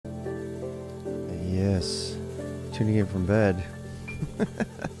Yes, tuning in from bed.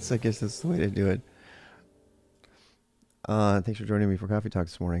 So I guess that's the way to do it. Thanks for joining me for Coffee Talk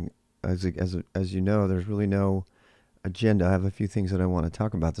this morning. As you know, there's really no agenda. I have a few things that I want to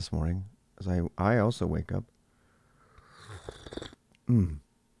talk about this morning, as I also wake up. And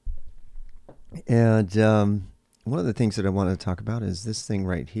one of the things that I want to talk about is this thing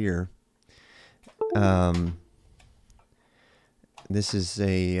right here. This is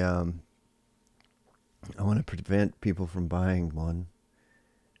I want to prevent people from buying one.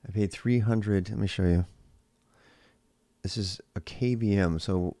 I paid $300. Let me show you. This is a KVM.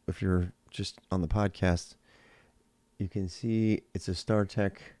 So if you're just on the podcast, you can see it's a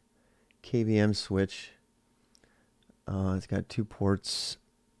StarTech KVM switch. It's got 2 ports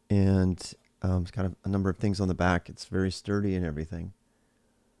and it's got a number of things on the back. It's very sturdy and everything.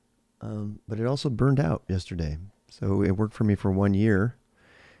 But it also burned out yesterday. So it worked for me for 1 year.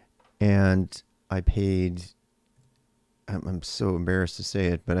 And I paid, I'm so embarrassed to say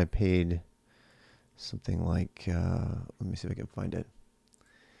it, but I paid something like, let me see if I can find it.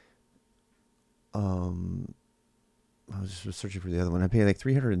 I was just searching for the other one. I paid like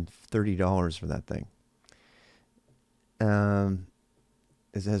 $330 for that thing.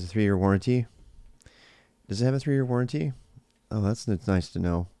 It has a 3-year warranty. Does it have a 3-year warranty? Oh, that's nice to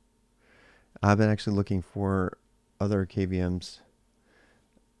know. I've been actually looking for other KVMs.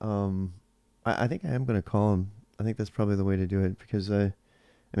 I think I am going to call them. I think that's probably the way to do it because I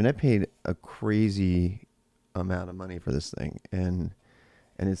paid a crazy amount of money for this thing, and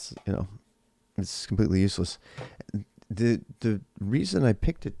it's it's completely useless. The reason I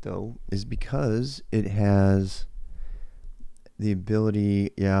picked it though is because it has the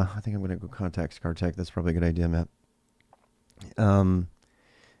ability. Yeah, I think I'm going to go contact StarTech. That's probably a good idea, Matt. The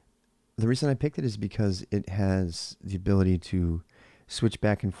reason I picked it is because it has the ability to switch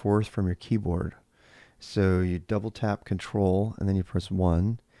back and forth from your keyboard. So you double tap control and then you press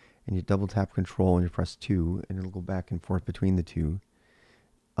 1, and you double tap control and you press 2, and it'll go back and forth between the two.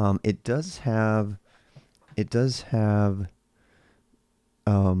 It does have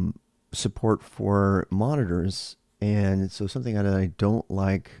support for monitors, and so something that I don't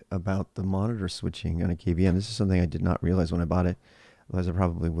like about the monitor switching on a KVM. This is something I did not realize when I bought it. Otherwise, I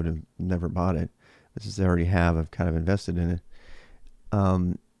probably would have never bought it. But since I already have, I've kind of invested in it.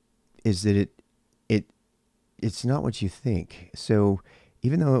 Is that it's not what you think. So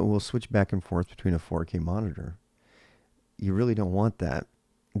even though it will switch back and forth between a 4K monitor, you really don't want that,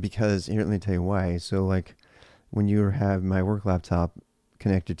 because here, let me tell you why. So like when you have my work laptop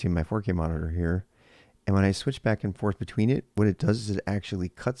connected to my 4K monitor here, and when I switch back and forth between it, what it does is it actually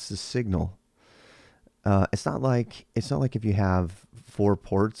cuts the signal. It's not like if you have 4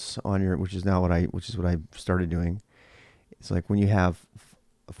 ports on your, which is what I started doing. It's like when you have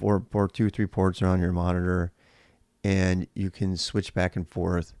 2 or 3 ports are on your monitor, and you can switch back and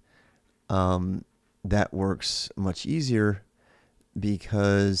forth. That works much easier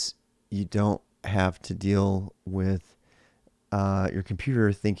because you don't have to deal with your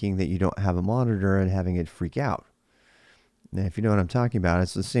computer thinking that you don't have a monitor and having it freak out. Now, if you know what I'm talking about,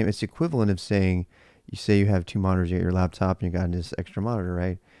 it's the same. It's equivalent of saying you say you have 2 monitors at your laptop and you got this extra monitor,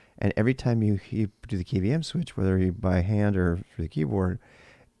 right? And every time you do the KVM switch, whether you by hand or through the keyboard,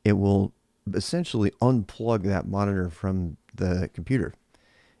 it will essentially unplug that monitor from the computer.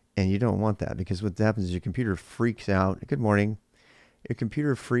 And you don't want that, because what happens is your computer freaks out. Good morning. Your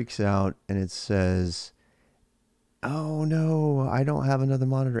computer freaks out and it says, oh no, I don't have another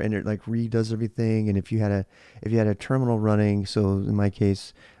monitor, and it like redoes everything. And if you had a terminal running, so in my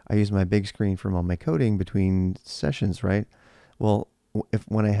case, I use my big screen for all my coding between sessions, right? Well,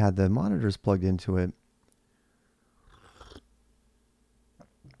 when I had the monitors plugged into it,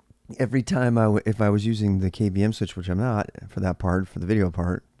 every time if I was using the KVM switch, which I'm not for that part, for the video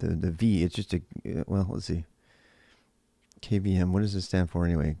part, the V, it's just well, let's see. KVM, what does it stand for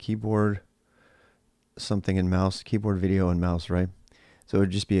anyway? Keyboard, something, and mouse, keyboard, video, and mouse, right? So it would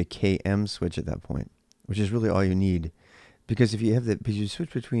just be a KM switch at that point, which is really all you need. Because if you have because you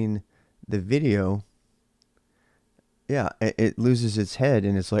switch between the video, yeah, it loses its head,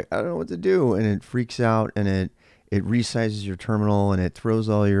 and it's like, I don't know what to do, and it freaks out, and it resizes your terminal, and it throws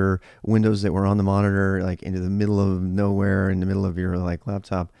all your windows that were on the monitor like into the middle of nowhere, in the middle of your like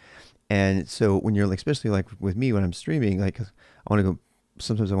laptop. And so when you're like, especially like with me when I'm streaming, like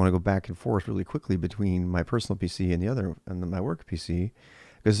sometimes I want to go back and forth really quickly between my personal PC and my work PC,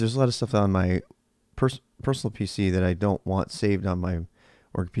 because there's a lot of stuff on my personal PC that I don't want saved on my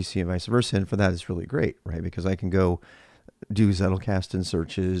work PC and vice versa. And for that, it's really great, right? Because I can go do Zettelkasten and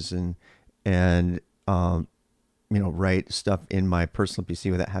searches and write stuff in my personal PC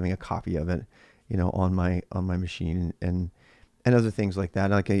without having a copy of it, on my machine and other things like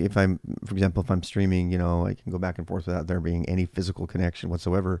that. Like if I'm, for example, if I'm streaming, I can go back and forth without there being any physical connection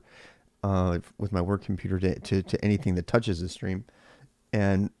whatsoever with my work computer to anything that touches the stream,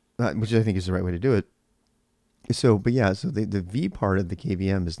 and which I think is the right way to do it. So, but yeah, so the V part of the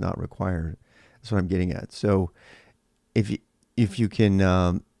KVM is not required. That's what I'm getting at. So if you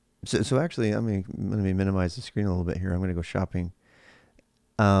can, so actually, let me minimize the screen a little bit here. I'm going to go shopping,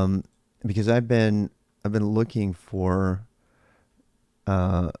 because I've been looking for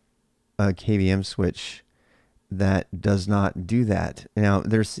a KVM switch that does not do that. Now,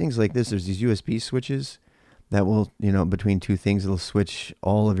 there's things like this. There's these USB switches that will, between two things, it'll switch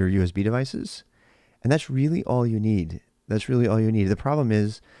all of your USB devices. And that's really all you need. That's really all you need. The problem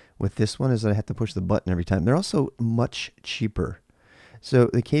is with this one is that I have to push the button every time. They're also much cheaper. So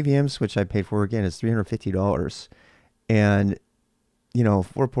the KVM switch I paid for, again, is $350. And,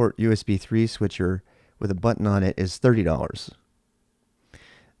 4-port USB 3 switcher with a button on it is $30.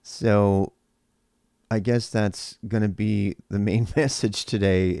 So I guess that's going to be the main message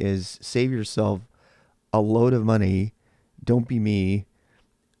today is save yourself a load of money. Don't be me.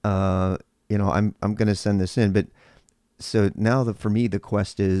 I'm going to send this in, but so now for me, the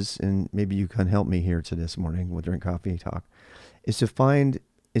quest is, and maybe you can help me here this morning with Drink Coffee Talk, is to find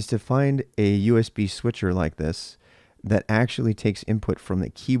a USB switcher like this that actually takes input from the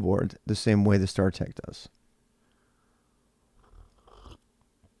keyboard the same way the StarTech does.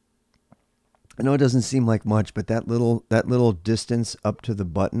 I know it doesn't seem like much, but that little distance up to the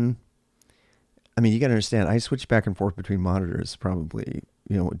button, you got to understand, I switch back and forth between monitors probably,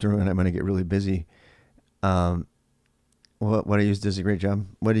 during when I'm going to get really busy. What I use does a great job.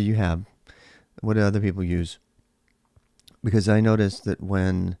 What do you have? What do other people use? Because I noticed that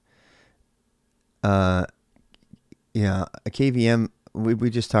when, a KVM, we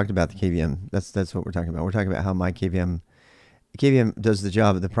just talked about the KVM. That's what we're talking about. We're talking about how my KVM does the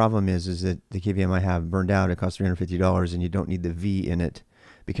job. The problem is that the KVM I have burned out. It costs $350, and you don't need the V in it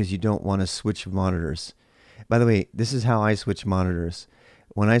because you don't want to switch monitors. By the way, this is how I switch monitors.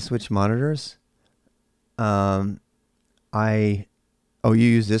 When I switch monitors, you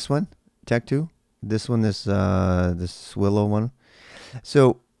use this one, Tech 2? This one, this Swillow one.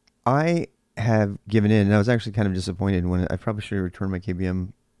 So I have given in, and I was actually kind of disappointed when I probably should have returned my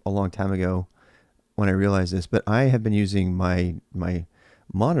KVM a long time ago when I realized this, but I have been using my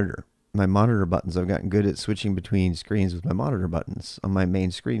monitor buttons. I've gotten good at switching between screens with my monitor buttons on my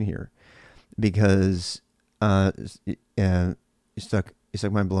main screen here because you stuck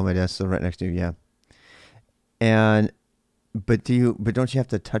mine below my desk, so right next to you, yeah. But don't you have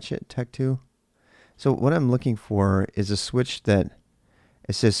to touch it, Tech 2? So what I'm looking for is a switch that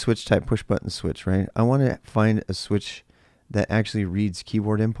it says switch type push button switch, right? I want to find a switch that actually reads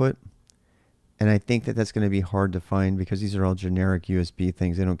keyboard input. And I think that that's going to be hard to find because these are all generic USB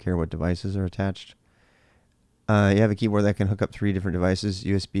things. They don't care what devices are attached. You have a keyboard that can hook up 3 different devices,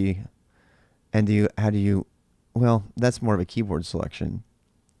 USB. And well, that's more of a keyboard selection,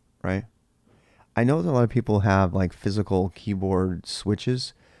 right? I know that a lot of people have like physical keyboard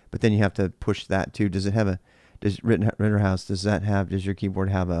switches, but then you have to push that too. Does Ritterhouse, does your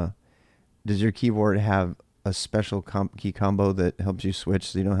keyboard have a special key combo that helps you switch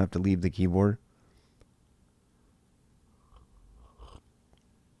so you don't have to leave the keyboard?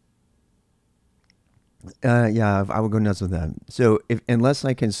 Yeah, I would go nuts with that. So unless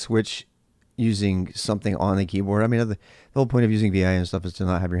I can switch using something on the keyboard, the whole point of using VI and stuff is to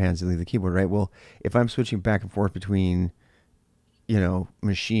not have your hands leave the keyboard, right? Well, if I'm switching back and forth between,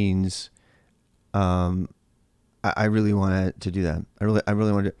 machines, I really want to do that. I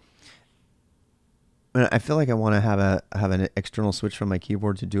really want to. I feel like I want to have an external switch from my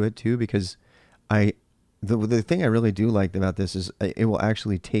keyboard to do it too, because the thing I really do like about this is it will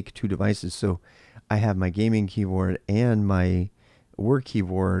actually take 2 devices. So I have my gaming keyboard and my work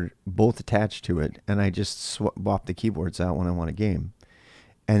keyboard both attached to it, and I just swap the keyboards out when I want to game.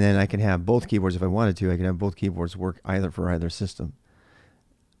 And then I can have both keyboards if I wanted to. I can have both keyboards work for either system.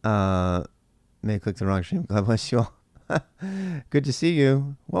 May I click the wrong stream? God bless you all. Good to see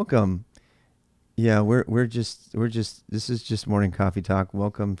you. Welcome. Yeah, this is just morning coffee talk.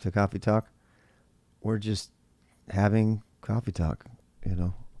 Welcome to Coffee Talk. We're just having coffee talk,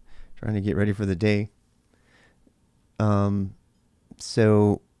 trying to get ready for the day.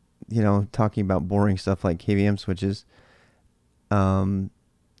 So, talking about boring stuff like KVM switches.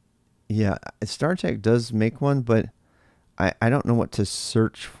 Yeah, StarTech does make one, but I don't know what to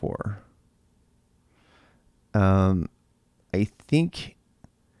search for. I think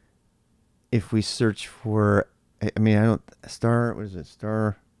if we search for, what is it?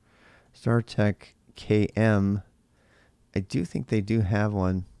 StarTech KVM. I do think they do have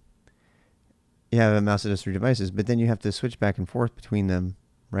one. You have a mouse that does 3 devices, but then you have to switch back and forth between them,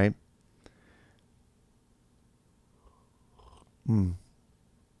 right? Hmm.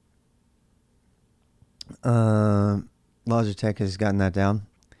 Logitech has gotten that down.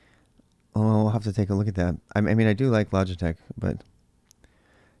 Oh, I'll have to take a look at that. I mean, I do like Logitech, but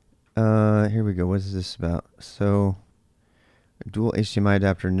here we go. What is this about? So, dual HDMI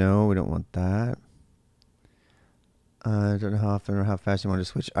adapter. No, we don't want that. I don't know how often or how fast you want to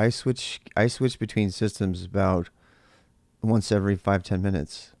switch. I switch between systems about once every 5-10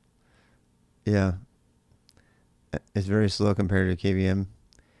 minutes. Yeah, it's very slow compared to KVM.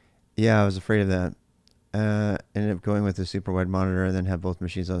 Yeah, I was afraid of that. Ended up going with a super wide monitor and then have both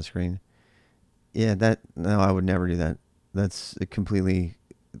machines on the screen. Yeah, no, I would never do that. That's completely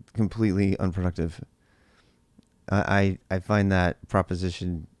unproductive. I find that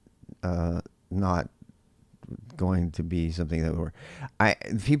proposition not going to be something that would work.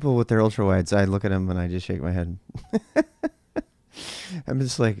 People with their ultra wides, I look at them and I just shake my head. I'm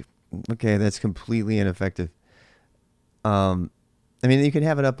just like, okay, that's completely ineffective. I mean, you can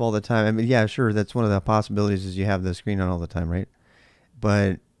have it up all the time. I mean, yeah, sure, that's one of the possibilities is you have the screen on all the time, right?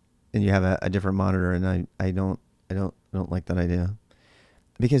 But and you have a different monitor, and I don't like that idea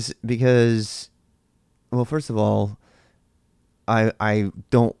because well, first of all, I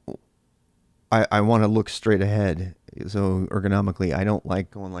don't I want to look straight ahead. So ergonomically, I don't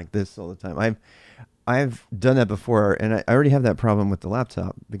like going like this all the time. I've done that before, and I already have that problem with the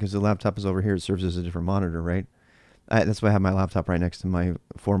laptop because the laptop is over here. It serves as a different monitor, right? That's why I have my laptop right next to my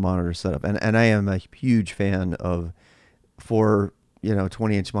 4 monitor setup, and I am a huge fan of 4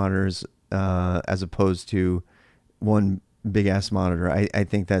 20-inch monitors as opposed to one big ass monitor. I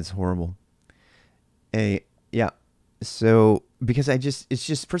think that's horrible. Yeah. So because it's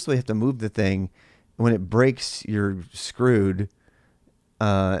just first of all you have to move the thing. When it breaks, you're screwed.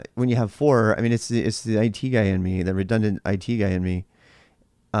 When you have 4, I mean it's the IT guy in me, the redundant IT guy in me.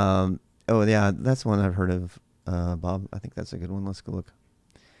 Oh yeah, that's one I've heard of. Bob, I think that's a good one. Let's go look.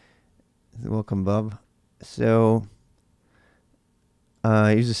 Welcome, Bob. So,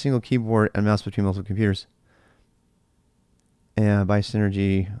 use a single keyboard and mouse between multiple computers. And by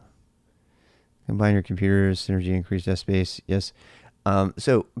synergy, combine your computers. Synergy increase desk space. Yes.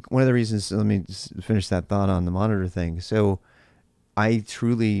 So one of the reasons. Let me just finish that thought on the monitor thing. So, I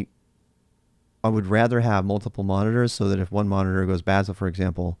would rather have multiple monitors so that if one monitor goes bad, so for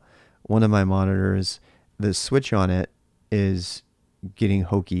example, one of my monitors, the switch on it is getting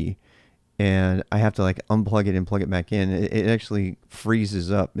hokey and I have to like unplug it and plug it back in. It actually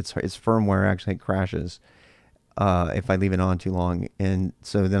freezes up. Its firmware actually crashes if I leave it on too long. And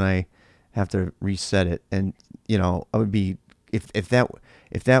so then I have to reset it. And, I would be, if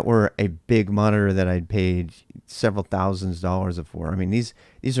that were a big monitor that I'd paid several $1000s for. I mean, these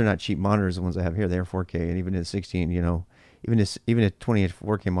are not cheap monitors. The ones I have here, they're 4K, and even at 16, even a 28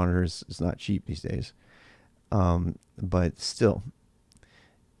 4K monitor is not cheap these days. But still,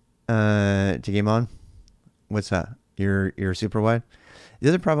 to game on, what's that? Your super wide. The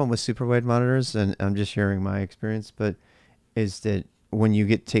other problem with super wide monitors, and I'm just sharing my experience, but is that when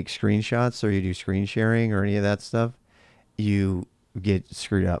you take screenshots or you do screen sharing or any of that stuff, you get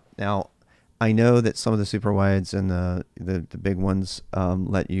screwed up. Now, I know that some of the super wides and the big ones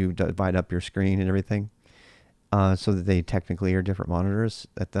let you divide up your screen and everything, so that they technically are different monitors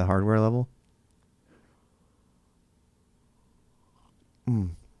at the hardware level.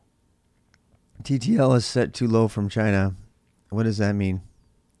 TTL is set too low from China. What does that mean?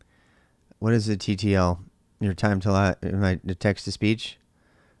 What is the TTL? Your time to live, the text to speech,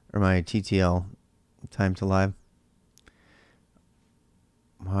 or my TTL, time to live?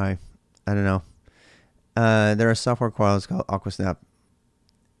 Why? I don't know. There are software qualities called Aquasnap.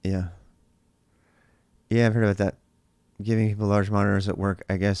 Yeah. Yeah, I've heard about that. Giving people large monitors at work.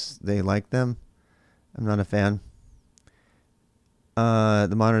 I guess they like them. I'm not a fan.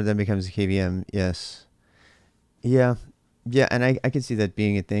 The monitor then becomes a KVM. Yes. Yeah. Yeah, and I can see that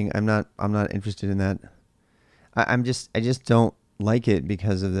being a thing. I'm not interested in that. I just don't like it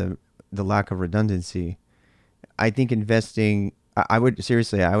because of the lack of redundancy. I think investing I would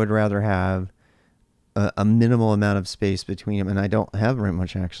seriously I would rather have a minimal amount of space between them, and I don't have very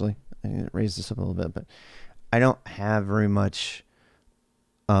much actually. I need to raise this up a little bit, but I don't have very much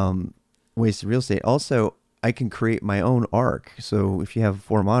wasted real estate. Also, I can create my own arc. So if you have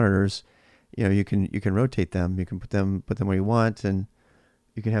 4 monitors, you can rotate them. You can put them where you want, and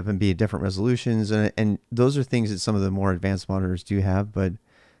you can have them be at different resolutions. And those are things that some of the more advanced monitors do have, but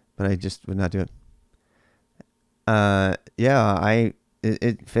I just would not do it. Yeah,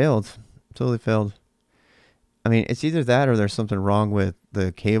 It failed. Totally failed. I mean, it's either that or there's something wrong with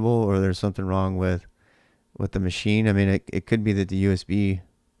the cable or there's something wrong with the machine. I mean, it could be that the USB.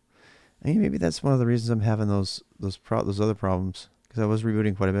 I mean, maybe that's one of the reasons I'm having those other problems, because I was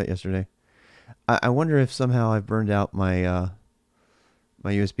rebooting quite a bit yesterday. I wonder if somehow I've burned out my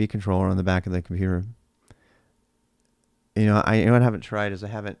my USB controller on the back of the computer. You know, what I haven't tried is I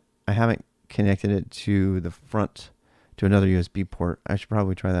haven't connected it to the front to another USB port. I should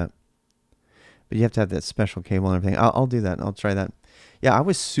probably try that. But you have to have that special cable and everything. I'll do that. I'll try that. Yeah, I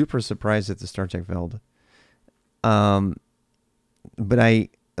was super surprised that the StarTech failed. But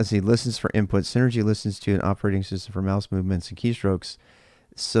let's see, listens for input. Synergy listens to an operating system for mouse movements and keystrokes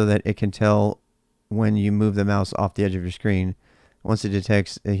so that it can tell when you move the mouse off the edge of your screen. Once it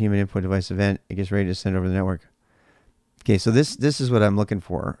detects a human input device event, it gets ready to send over the network. Okay, so this is what I'm looking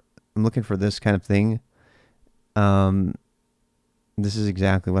for. I'm looking for this kind of thing. This is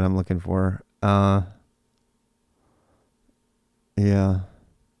exactly what I'm looking for. Yeah.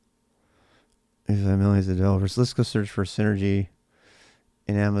 There's millions of developers. Let's go search for Synergy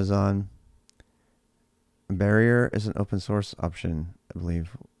in Amazon. Barrier is an open source option, I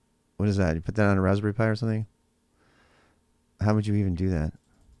believe. What is that? You put that on a Raspberry Pi or something? How would you even do that?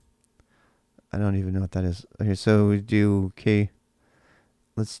 I don't even know what that is. Okay, so we do, okay.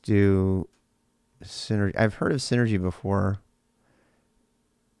 Let's do Synergy. I've heard of Synergy before.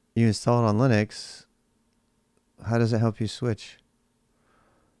 You install it on Linux. How does it help you switch?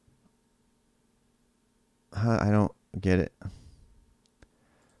 I don't get it.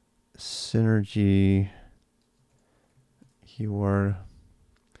 Synergy keyword.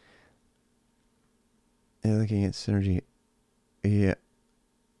 Yeah, looking at Synergy. Yeah.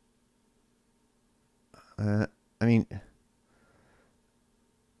 I mean,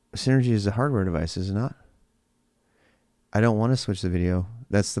 Synergy is a hardware device, is it not? I don't want to switch the video.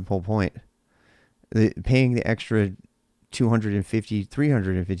 That's the whole point. Paying the extra $250,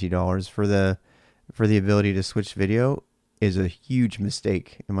 $350 for the ability to switch video is a huge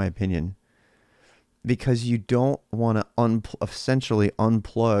mistake, in my opinion, because you don't want to essentially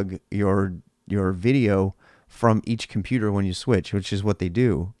unplug your video from each computer when you switch, which is what they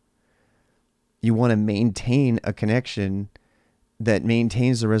do. You want to maintain a connection that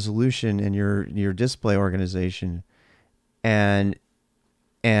maintains the resolution and your display organization, and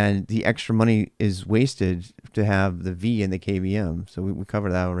the extra money is wasted to have the V and the KVM. So we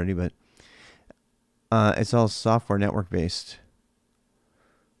covered that already, but it's all software network based.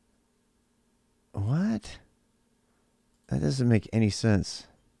 What? That doesn't make any sense.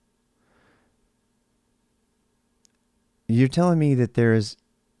 You're telling me that there is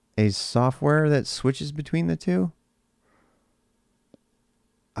a software that switches between the two?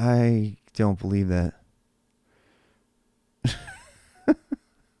 I don't believe that.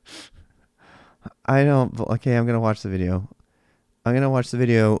 I don't. Okay, I'm going to watch the video. I'm going to watch the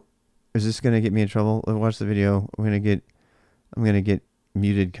video. Is this going to get me in trouble? Let's watch the video. I'm going to get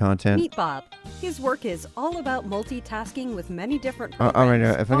muted content. Meet Bob. His work is all about multitasking with many different programs. All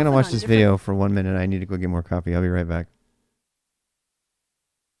right, if I'm going to watch this video for 1 minute, I need to go get more coffee. I'll be right back.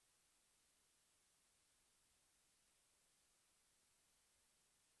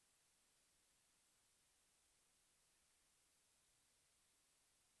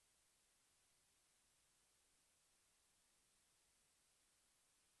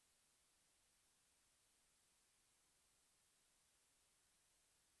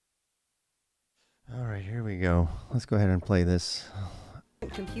 All right, here we go. Let's go ahead and play this.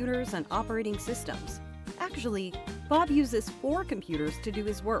 Computers and operating systems. Actually, Bob uses 4 computers to do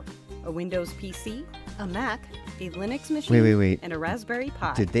his work. A Windows PC, a Mac, a Linux machine, wait. and a Raspberry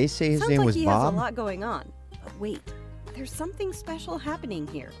Pi. Did they say his name was Bob? Sounds like he has a lot going on. But wait, there's something special happening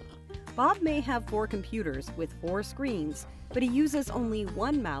here. Bob may have 4 computers with 4 screens, but he uses only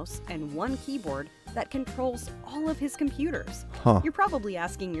 1 mouse and 1 keyboard that controls all of his computers. Huh. You're probably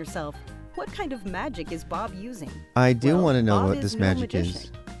asking yourself, what kind of magic is Bob using? I do want to know Bob what this magic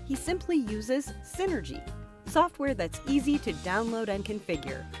is. He simply uses Synergy, software that's easy to download and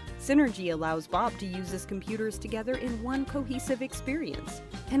configure. Synergy allows Bob to use his computers together in one cohesive experience.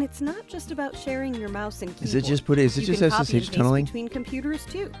 And it's not just about sharing your mouse and keyboard. Is it just SSH tunneling? Between computers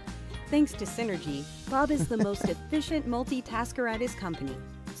too. Thanks to Synergy, Bob is the most efficient multitasker at his company.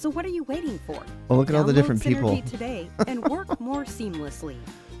 So what are you waiting for? Well, look at all the different people. Download Synergy today and work more seamlessly.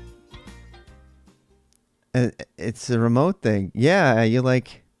 It's a remote thing. Yeah, you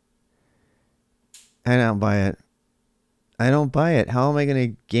like... I don't buy it. I don't buy it. How am I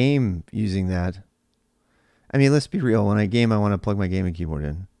going to game using that? I mean, let's be real. When I game, I want to plug my gaming keyboard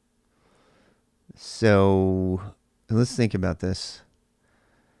in. So, let's think about this.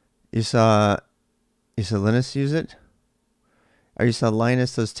 You saw Linus use it? Or you saw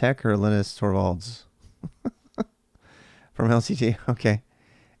Linus does tech or Linus Torvalds from LCT? Okay.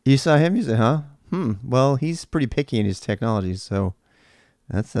 You saw him use it, huh? Well, he's pretty picky in his technology, so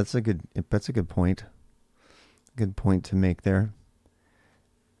that's a good point. Good point to make there.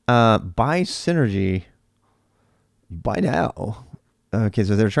 Buy Synergy. Buy now. Okay,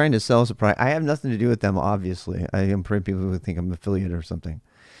 so they're trying to sell us a product. I have nothing to do with them, obviously. I am afraid people would think I'm an affiliate or something.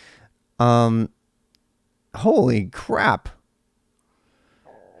 Holy crap.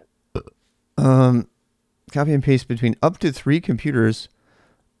 Copy and paste between up to 3 computers.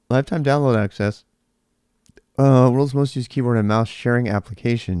 Lifetime download access. World's most used keyboard and mouse sharing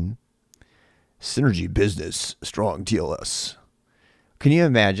application. Synergy Business. Strong TLS. Can you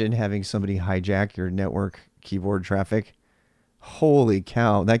imagine having somebody hijack your network keyboard traffic? Holy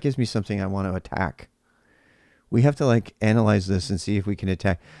cow. That gives me something I want to attack. We have to like analyze this and see if we can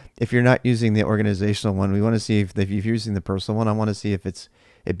attack. If you're not using the organizational one, we want to see if you're using the personal one, I want to see if it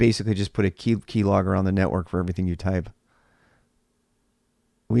basically just put a keylogger on the network for everything you type.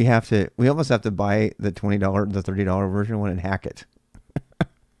 We almost have to buy the $20, the $30 version one and hack it.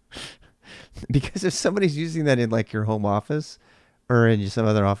 Because if somebody's using that in like your home office or in some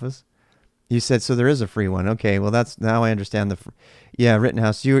other office, you said, so there is a free one. Okay, well now I understand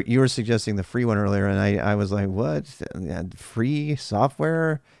Rittenhouse, you were suggesting the free one earlier, and I was like, what? Free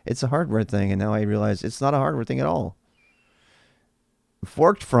software? It's a hardware thing, and now I realize it's not a hardware thing at all.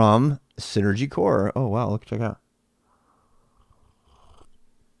 Forked from Synergy Core. Oh wow, look, check out.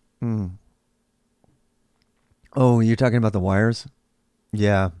 Oh, you're talking about the wires?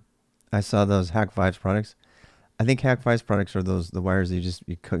 Yeah, I saw those Hack 5's products. I think Hack 5's products are the wires that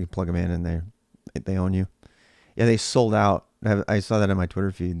you plug them in and they own you. Yeah, they sold out. I saw that on my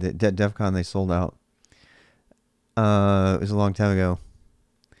Twitter feed. DEF CON, they sold out. It was a long time ago.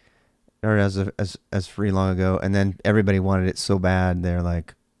 Or as free long ago. And then everybody wanted it so bad, they're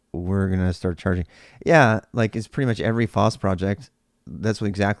like, we're going to start charging. Yeah, like it's pretty much every FOSS project. That's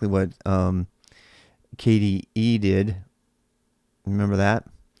exactly what KDE did. Remember that?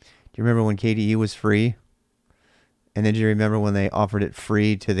 Do you remember when KDE was free? And then do you remember when they offered it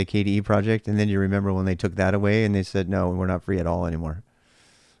free to the KDE project? And then you remember when they took that away and they said, no, we're not free at all anymore.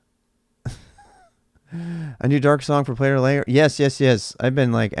 A new dark song for player layer? Yes. I've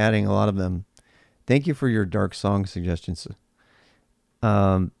been like adding a lot of them. Thank you for your dark song suggestions.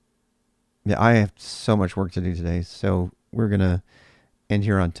 Yeah, I have so much work to do today, so we're going to end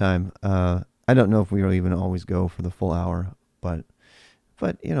here on time. I don't know if we will even always go for the full hour, but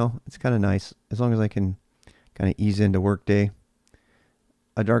you know, it's kind of nice as long as I can kind of ease into work day.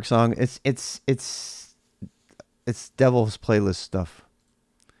 A dark song. It's Devil's Playlist stuff.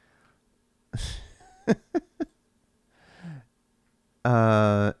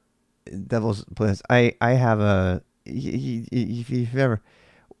 Devil's Playlist. I have a. If you've ever,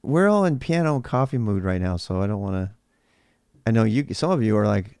 we're all in piano and coffee mood right now, so I don't want to. I know you. Some of you are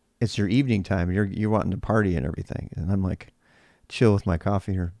like, it's your evening time. You're wanting to party and everything, and I'm like, chill with my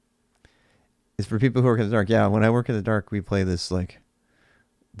coffee here. It's for people who work in the dark. Yeah, when I work in the dark, we play this like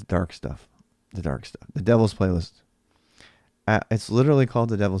the dark stuff. The Devil's Playlist. It's literally called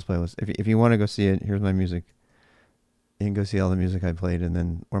the Devil's Playlist. If you want to go see it, here's my music. You can go see all the music I played, and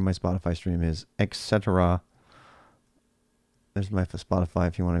then where my Spotify stream is, etc. There's my Spotify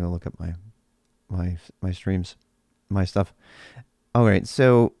if you want to go look at my streams, my stuff. All right,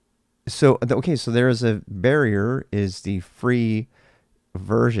 so there is a barrier is the free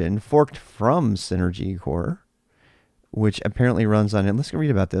version forked from Synergy Core, which apparently runs on it. Let's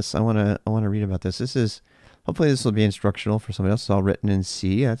read about this. I want to read about this. Hopefully this will be instructional for somebody else. It's all written in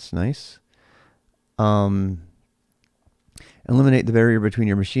C. That's nice. Eliminate the barrier between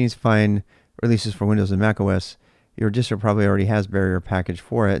your machines. Find releases for Windows and Mac OS. Your distro probably already has barrier package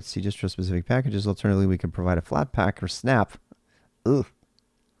for it. See distro specific packages. Alternatively, we can provide a flat pack or snap. Ugh.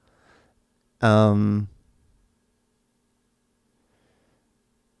 You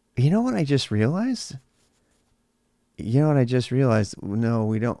know what I just realized? No,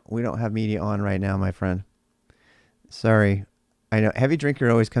 we don't have media on right now, my friend. Sorry. I know Heavy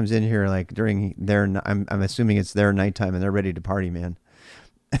Drinker always comes in here like during their, I'm assuming it's their nighttime and they're ready to party, man.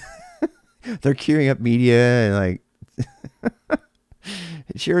 They're queuing up media and like,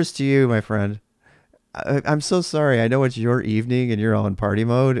 cheers to you, my friend. I'm so sorry. I know it's your evening and you're all in party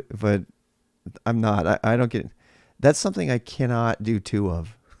mode, but I'm not. I don't get it. That's something I cannot do two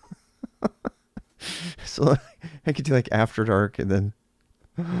of. So I could do like after dark and then,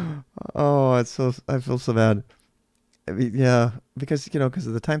 I feel so bad. I mean, yeah, because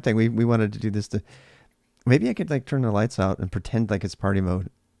of the time thing, we wanted to do this maybe I could like turn the lights out and pretend like it's party mode.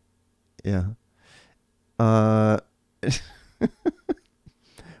 Yeah. Uh,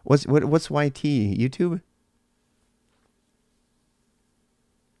 what's YT? YouTube?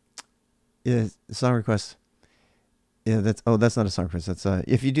 Yeah, song request. Yeah, that's not a song request. That's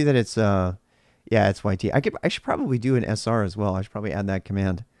if you do that, it's yeah, it's YT. I should probably do an SR as well. I should probably add that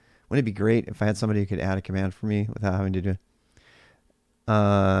command. Wouldn't it be great if I had somebody who could add a command for me without having to do it?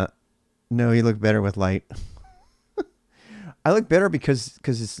 Uh, no, you look better with light. I look better because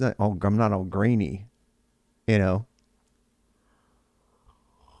it's not all, I'm not all grainy, you know.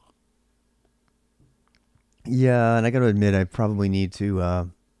 Yeah, and I got to admit, I probably need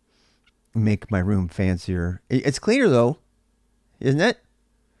to make my room fancier. It's cleaner though, isn't it?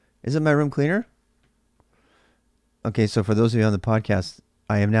 Isn't my room cleaner? Okay, so for those of you on the podcast,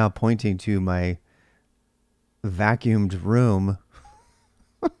 I am now pointing to my vacuumed room.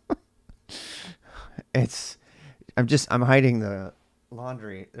 It's I'm hiding the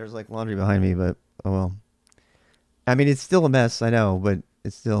laundry. There's like laundry behind me, but oh well. I mean, it's still a mess, I know, but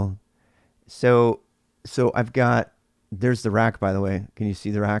it's still so I've got there's the rack, by the way. Can you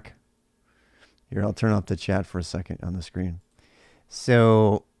see the rack? Here, I'll turn off the chat for a second on the screen.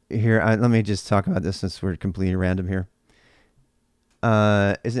 So here, let me just talk about this since we're completely random here.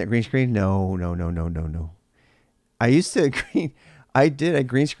 Isn't it green screen? No, no, no, no, no, no. I used to green. I did a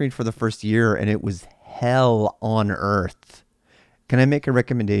green screen for the first year, and it was hell on earth. Can I make a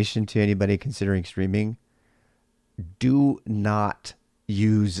recommendation to anybody considering streaming? Do not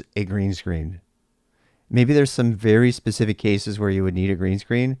use a green screen. Maybe there's some very specific cases where you would need a green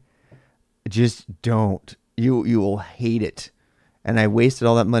screen. Just don't. You will hate it. And I wasted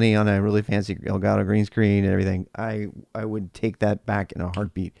all that money on a really fancy Elgato green screen and everything. I would take that back in a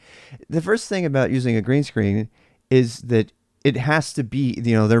heartbeat. The first thing about using a green screen is that it has to be,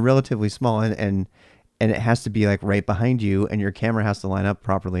 you know, they're relatively small and it has to be like right behind you and your camera has to line up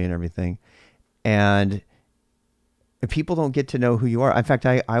properly and everything. And people don't get to know who you are. In fact,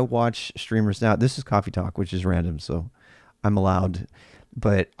 I watch streamers now. This is Coffee Talk, which is random, so I'm allowed.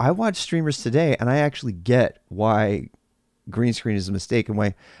 But I watch streamers today and I actually get why green screen is a mistake and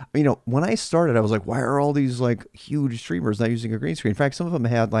why, you know, when I started, I was like, why are all these like huge streamers not using a green screen? In fact, some of them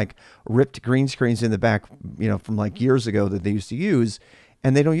had like ripped green screens in the back, you know, from like years ago that they used to use,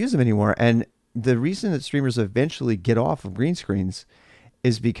 and they don't use them anymore. And the reason that streamers eventually get off of green screens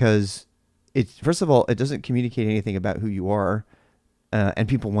is because it's, first of all, it doesn't communicate anything about who you are. And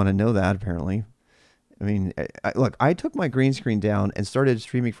people want to know that apparently. I mean, look, I took my green screen down and started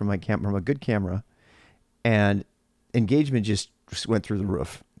streaming from from a good camera, and engagement just went through the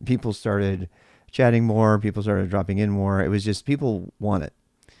roof. People started chatting more. People started dropping in more. It was just people want it.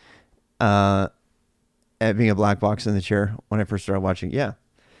 At being a black box in the chair when I first started watching, yeah,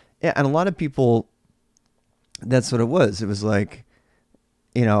 and a lot of people. That's what it was. It was like,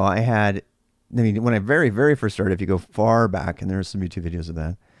 you know, I mean, when I very first started, if you go far back, and there's some YouTube videos of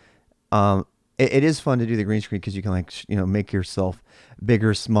that. It is fun to do the green screen because you can like, you know, make yourself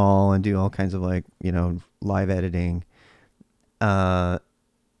bigger, small, and do all kinds of like, you know, live editing. And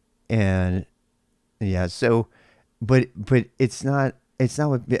yeah, so, but it's not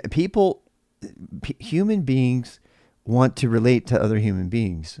what people, human beings want to relate to other human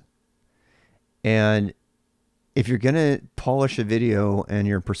beings. And if you're going to polish a video and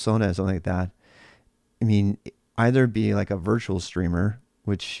your persona is something like that, I mean, either be like a virtual streamer,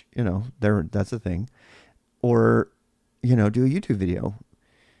 which, you know, that's a thing, or, you know, do a YouTube video.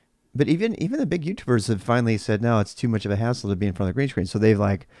 But even the big YouTubers have finally said, no, it's too much of a hassle to be in front of the green screen. So they've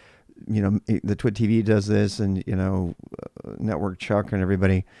like, you know, the Twit TV does this, and, you know, Network Chuck and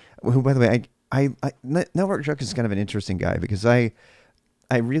everybody, who, by the way, Network Chuck is kind of an interesting guy because I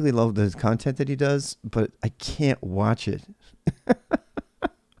really love the content that he does, but I can't watch it.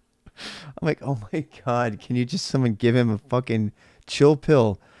 I'm like, oh my God, can you just someone give him a fucking chill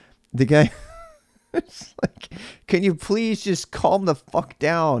pill? The guy, it's like, can you please just calm the fuck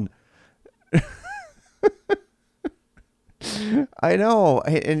down? I know.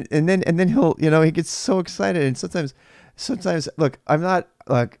 And then he'll, you know, he gets so excited. And sometimes, look, I'm not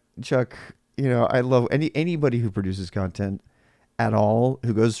like Chuck, you know, I love anybody who produces content at all,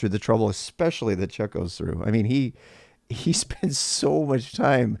 who goes through the trouble, especially that Chuck goes through. I mean, he spends so much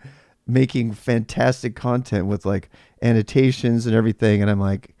time making fantastic content with like annotations and everything. And I'm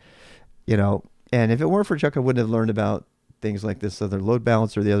like, you know, and if it weren't for Chuck, I wouldn't have learned about things like this other load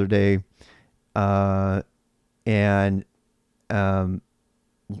balancer the other day.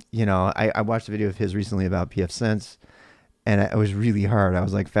 You know, I watched a video of his recently about PF Sense, and it was really hard. I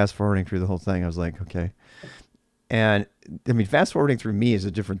was like fast forwarding through the whole thing. I was like, okay. And I mean, fast forwarding through me is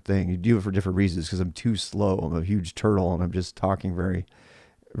a different thing. You do it for different reasons because I'm too slow. I'm a huge turtle and I'm just talking very,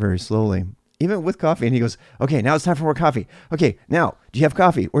 very slowly, even with coffee. And he goes, okay, now it's time for more coffee. Okay, now, do you have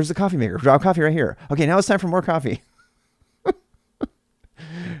coffee? Where's the coffee maker? Drop coffee right here. Okay, now it's time for more coffee.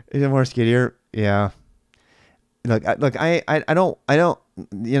 Is it more skiddier? Yeah. I don't,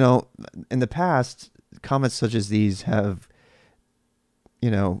 in the past, comments such as these have,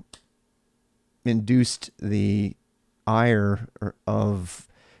 induced the ire of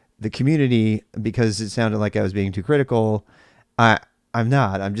the community because it sounded like I was being too critical. I'm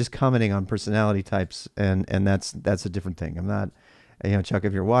not. I'm just commenting on personality types, and that's a different thing. I'm not, Chuck,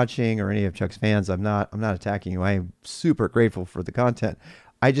 if you're watching or any of Chuck's fans, I'm not attacking you. I'm super grateful for the content.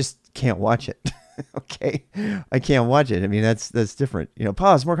 I just can't watch it. Okay, I can't watch it. I mean, that's different.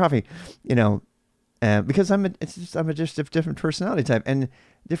 Pause, more coffee. Because I'm just a different personality type and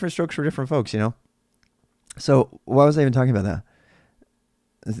different strokes for different folks. So why was I even talking about that?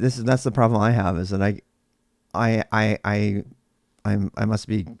 That's the problem I have, is that I must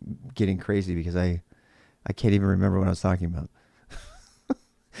be getting crazy because I can't even remember what I was talking about.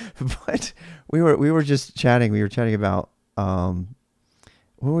 But we were just chatting. We were chatting about what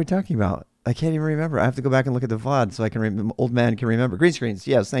were we talking about? I can't even remember. I have to go back and look at the VOD so I can old man can remember. Green screens.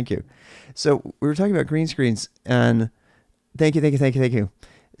 Yes, thank you. So we were talking about green screens, and thank you.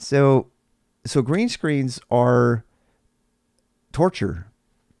 So green screens are torture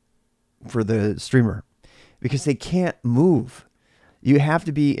for the streamer because they can't move. You have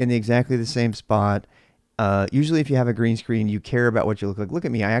to be in exactly the same spot. Usually if you have a green screen, you care about what you look like. Look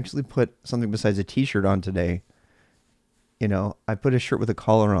at me. I actually put something besides a t-shirt on today. I put a shirt with a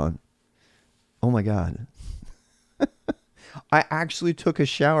collar on. Oh my God. I actually took a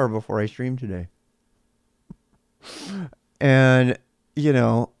shower before I streamed today. And,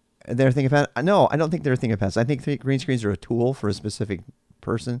 they're thinking about, no, I don't think they're thinking past. I think green screens are a tool for a specific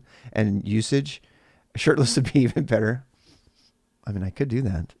person and usage. Shirtless would be even better. I mean, I could do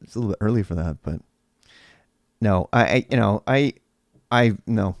that. It's a little bit early for that, but no,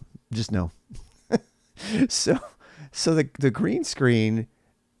 no, just no. So the green screen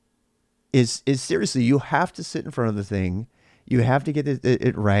is seriously, you have to sit in front of the thing. You have to get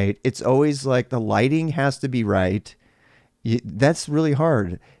it right. It's always like the lighting has to be right. That's really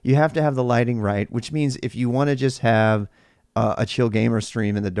hard. You have to have the lighting right, which means if you want to just have a chill gamer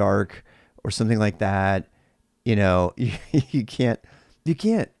stream in the dark or something like that, you can't do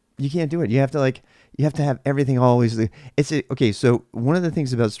it. You have to have everything always. Okay. So one of the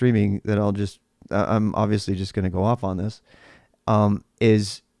things about streaming that I'm obviously just going to go off on this,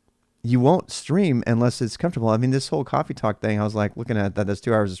 is you won't stream unless it's comfortable. I mean, this whole coffee talk thing, I was like looking at that. That's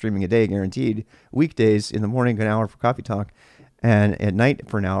 2 hours of streaming a day, guaranteed. Weekdays in the morning, an hour for coffee talk, and at night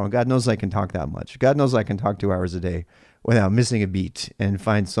for an hour. God knows I can talk that much. God knows I can talk 2 hours a day without missing a beat and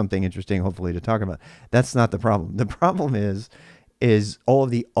find something interesting, hopefully, to talk about. That's not the problem. The problem is all of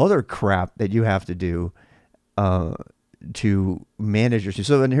the other crap that you have to do to manage your stream.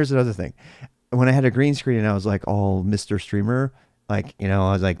 So then here's another thing. When I had a green screen and I was like all Mr. Streamer, I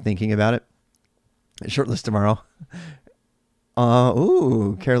was like thinking about it. Shirtless tomorrow.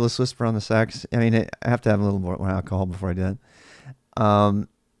 Careless whisper on the sax. I mean, I have to have a little more alcohol before I do that.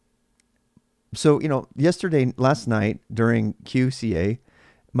 So, last night during QCA,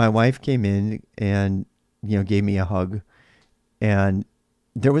 my wife came in and, gave me a hug. And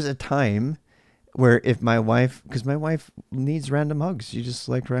there was a time where if my wife, because my wife needs random hugs. She just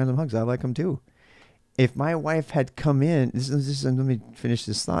likes random hugs. I like them too. If my wife had come in, let me finish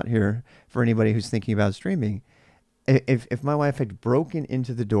this thought here for anybody who's thinking about streaming. If my wife had broken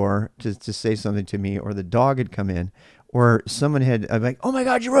into the door to say something to me, or the dog had come in, or someone I'd be like, oh my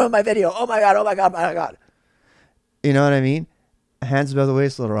God, you ruined my video. Oh my God, oh my God, oh my God. You know what I mean? Hands above the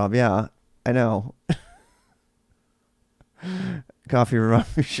waist, little Rob. Yeah, I know. Coffee, rum,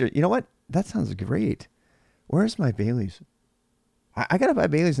 shit. You know what? That sounds great. Where's my Baileys? I gotta buy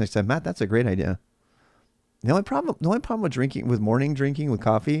Baileys next time, Matt. That's a great idea. The only problem with morning drinking with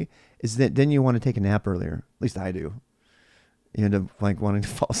coffee is that then you want to take a nap earlier. At least I do. You end up like wanting to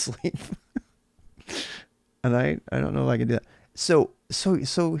fall asleep. And I don't know if I can do that. So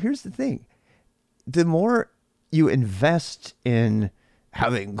here's the thing. The more you invest in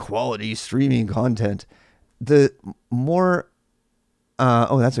having quality streaming content, the more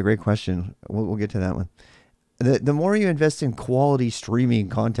that's a great question. We'll get to that one. The more you invest in quality streaming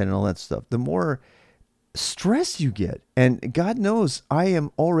content and all that stuff, the more stress you get. And God knows I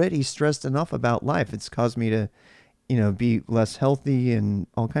am already stressed enough about life. It's caused me to, be less healthy and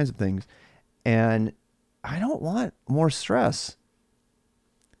all kinds of things. And I don't want more stress.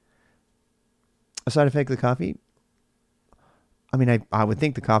 A side effect of the coffee? I mean, I would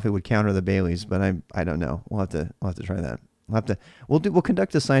think the coffee would counter the Baileys, but I don't know. We'll have to try that. We'll have to. We'll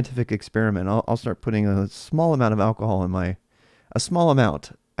conduct a scientific experiment. I'll start putting a small amount of alcohol in a small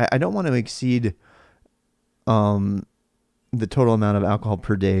amount. I don't want to exceed the total amount of alcohol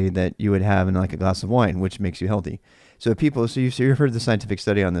per day that you would have in like a glass of wine, which makes you healthy. So you've heard the scientific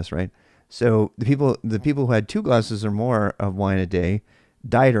study on this, right? So the people who had 2 glasses or more of wine a day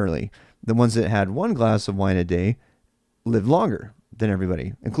died early. The ones that had 1 glass of wine a day lived longer than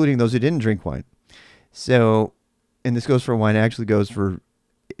everybody, including those who didn't drink wine. So, and this goes for wine, it actually goes for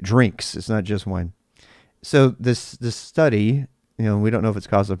drinks. It's not just wine. So this study, we don't know if it's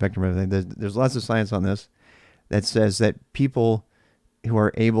causal effect or everything. There's lots of science on this that says that people who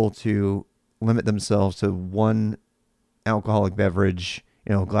are able to limit themselves to 1 alcoholic beverage,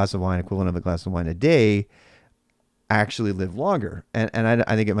 a glass of wine, equivalent of a glass of wine a day, actually live longer. And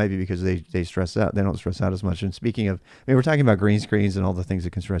I think it might be because they stress out. They don't stress out as much. And speaking of, we're talking about green screens and all the things that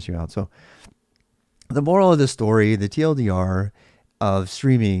can stress you out. So the moral of the story, the TLDR of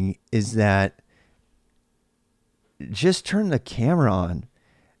streaming, is that just turn the camera on.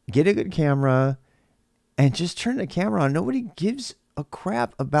 Get a good camera and just turn the camera on. Nobody gives a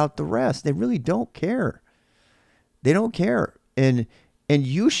crap about the rest. They really don't care. They don't care. And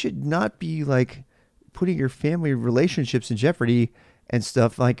you should not be like putting your family relationships in jeopardy and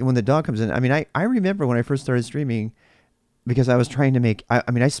stuff. Like when the dog comes in. I remember when I first started streaming, because I was trying to make,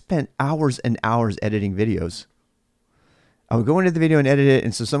 I spent hours and hours editing videos. I would go into the video and edit it,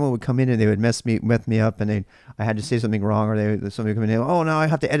 and so someone would come in and they would mess me up, and I had to say something wrong, or somebody would come in and, oh no, I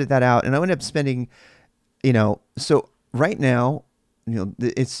have to edit that out, and I would end up spending, so right now,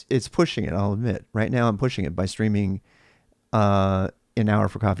 it's pushing it. I'll admit, right now I'm pushing it by streaming, an hour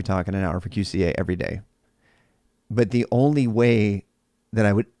for Coffee Talk and an hour for QCA every day. But the only way that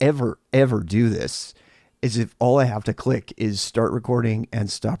I would ever do this is if all I have to click is start recording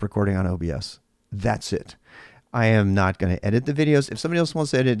and stop recording on OBS. That's it. I am not going to edit the videos. If somebody else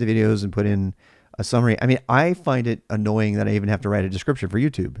wants to edit the videos and put in a summary, I find it annoying that I even have to write a description for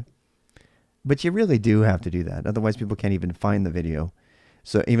YouTube. But you really do have to do that. Otherwise, people can't even find the video.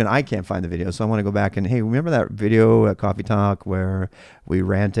 So even I can't find the video. So I want to go back and, hey, remember that video at Coffee Talk where we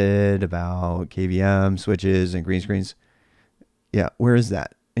ranted about KVM switches and green screens? Yeah, where is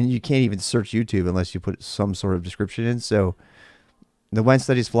that? And you can't even search YouTube unless you put some sort of description in. So the wine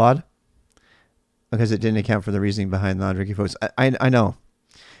study is flawed because it didn't account for the reasoning behind non-drinking folks. I know.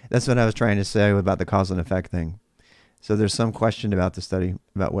 That's what I was trying to say about the cause and effect thing. So there's some question about the study,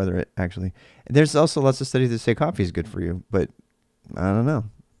 about whether it actually... There's also lots of studies that say coffee is good for you, but I don't know.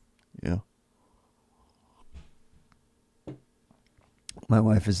 My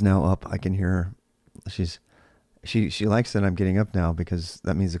wife is now up. I can hear her. She likes that I'm getting up now because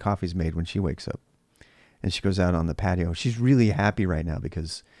that means the coffee's made when she wakes up. And she goes out on the patio. She's really happy right now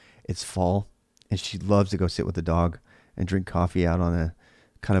because it's fall and she loves to go sit with the dog and drink coffee out on a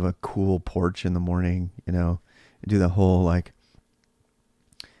kind of a cool porch in the morning, do the whole like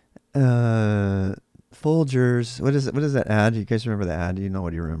Folgers. What is that ad? You guys remember the ad?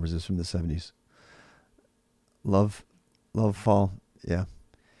 Nobody remembers this from the 70s. Love fall. Yeah.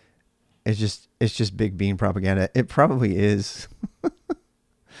 It's just big bean propaganda. It probably is.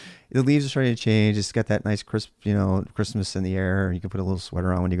 The leaves are starting to change. It's got that nice crisp, Christmas in the air. You can put a little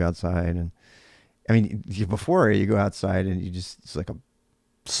sweater on when you go outside. And before you go outside and it's like a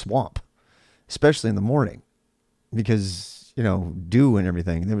swamp, especially in the morning because, dew and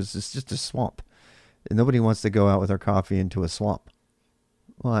everything. It's just a swamp. And nobody wants to go out with their coffee into a swamp.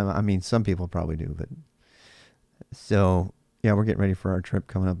 Well, some people probably do, but so yeah, we're getting ready for our trip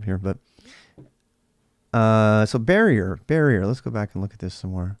coming up here, but so barrier. Let's go back and look at this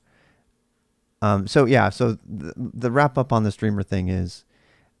some more. So the wrap up on the streamer thing is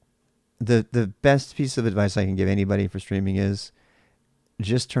the best piece of advice I can give anybody for streaming is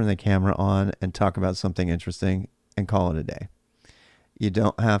just turn the camera on and talk about something interesting and call it a day. You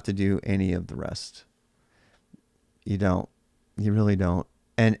don't have to do any of the rest. You don't. You really don't.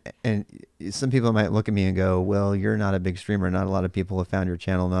 And some people might look at me and go, well, you're not a big streamer. Not a lot of people have found your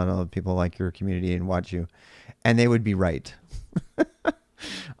channel. Not a lot of people like your community and watch you. And they would be right.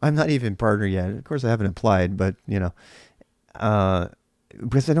 I'm not even partner yet. Of course, I haven't applied, but, because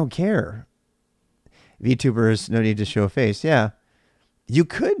I don't care. VTubers, no need to show a face. Yeah. You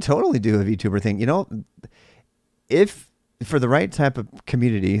could totally do a VTuber thing. If for the right type of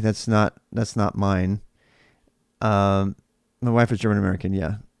community, that's not mine. My wife is German American.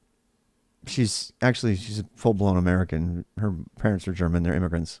 Yeah. She's a full blown American. Her parents are German. They're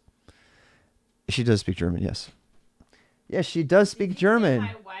immigrants. She does speak German. Yes. Yes, she does speak German.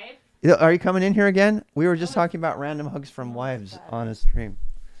 My wife? Are you coming in here again? We were just talking about random hugs from wives on a stream.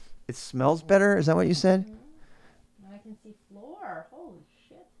 It smells better. Is that what you said? I can see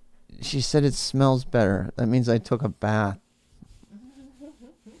She said it smells better. That means I took a bath,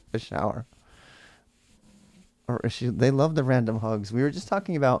 a shower. Or they love the random hugs. We were just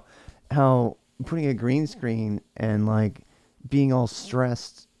talking about how putting a green screen and like being all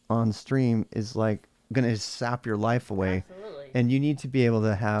stressed on stream is like gonna sap your life away. Absolutely. And you need to be able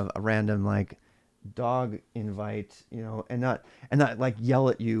to have a random like dog invite, and not like yell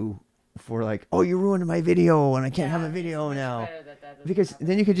at you for like, oh, you ruined my video and I can't have a video now. Because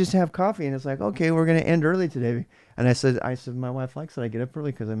then you could just have coffee and it's like, okay, we're gonna end early today. And I said, my wife likes that I get up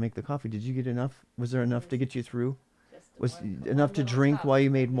early because I make the coffee. Did you get enough? Was there enough to get you through? Was enough to drink while you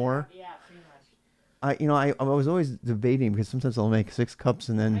made more? Yeah, pretty much. I was always debating because sometimes I'll make 6 cups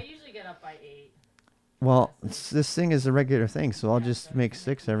and then. I usually get up by 8. Well, this thing is a regular thing, so I'll just make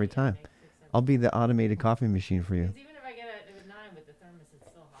 6 every time. I'll be the automated coffee machine for you. Even if I get it at 9 with the thermos, it's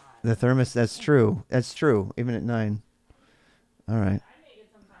still hot. The thermos, that's true. That's true. Even at 9. All right. I make it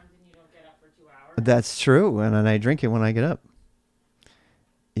sometimes and you don't get up for 2 hours. That's true, and I drink it when I get up.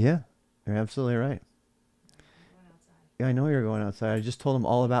 Yeah, you're absolutely right. Yeah, I know you're going outside. I just told him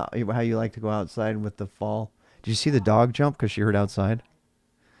all about how you like to go outside with the fall. Did you see the dog jump because she heard outside?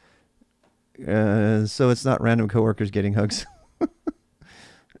 So it's not random coworkers getting hugs.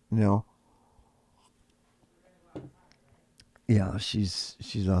 No. Yeah, she's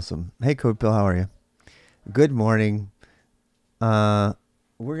awesome. Hey, Code Pill, how are you? Good morning. We're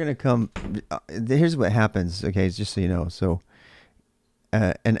gonna come. Here's what happens. Okay, just so you know. So,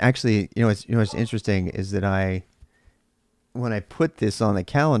 and actually, what's interesting is that when I put this on the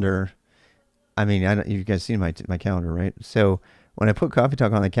calendar, I mean, you guys seen my calendar, right? So when I put Coffee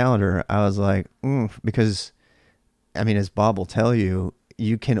Talk on the calendar, I was like, because, I mean, as Bob will tell you,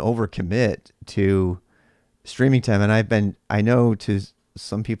 you can overcommit to streaming time, and I know to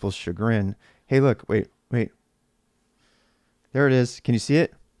some people's chagrin. Hey, look, wait. There it is. Can you see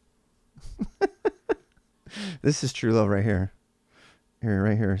it? This is true love right here.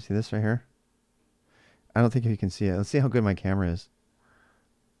 Right here. See this right here? I don't think you can see it. Let's see how good my camera is.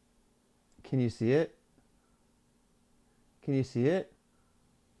 Can you see it? Can you see it?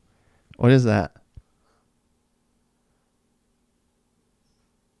 What is that?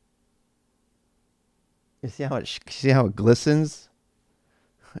 You see how it glistens?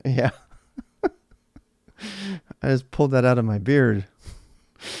 Yeah. I just pulled that out of my beard.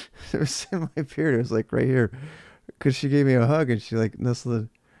 It was in my beard. It was like right here. Because she gave me a hug and she like nestled.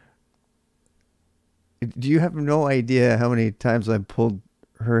 Do you have no idea how many times I pulled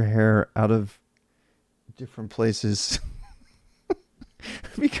her hair out of different places?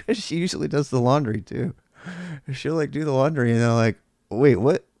 Because she usually does the laundry too. She'll like do the laundry and they're like, wait,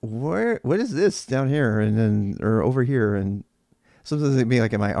 what is this down here and then or over here? And sometimes it'd be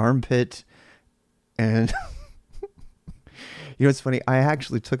like in my armpit. And it's funny. I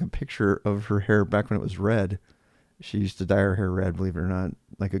actually took a picture of her hair back when it was red. She used to dye her hair red, believe it or not,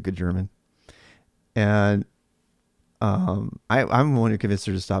 like a good German. And I'm the one who convinced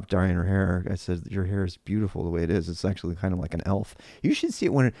her to stop dyeing her hair. I said, your hair is beautiful the way it is. It's actually kind of like an elf. You should see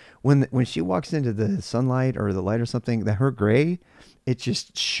it when she walks into the sunlight or the light or something, that her gray, it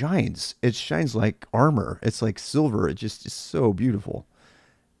just shines. It shines like armor. It's like silver. It just is so beautiful.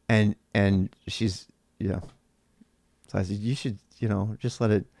 And she's, so I said, you should, just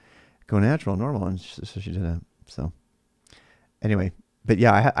let it go natural, normal. And so she did that. So anyway, but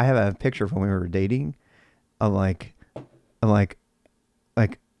yeah, I have a picture from when we were dating. I'm like,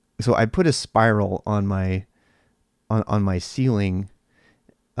 so I put a spiral on my ceiling,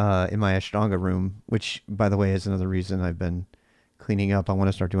 in my Ashtanga room, which by the way is another reason I've been cleaning up. I want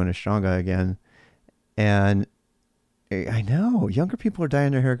to start doing Ashtanga again. And I know younger people are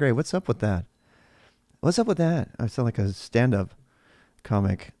dyeing their hair gray. What's up with that? I sound like a stand-up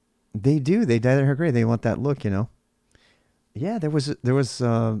comic. They do. They dye their hair gray. They want that look, Yeah, there was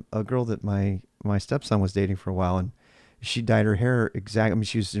a girl that my stepson was dating for a while, and she dyed her hair exactly. I mean,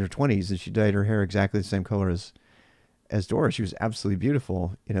 she was in her 20s, and she dyed her hair exactly the same color as Doris. She was absolutely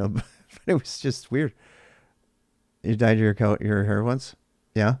beautiful, but it was just weird. You dyed your hair once?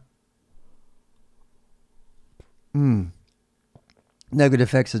 Yeah. Negative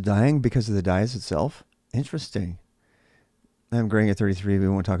effects of dyeing because of the dyes itself. Interesting. I'm graying at 33. We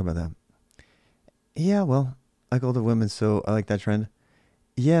won't talk about that. Yeah, well, I like older women, so I like that trend.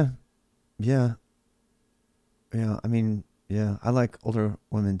 Yeah. I mean, yeah, I like older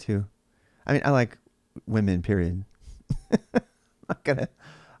women too. I mean, I like women, period. I'm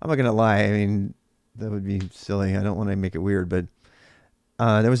not gonna lie. I mean, that would be silly. I don't want to make it weird, but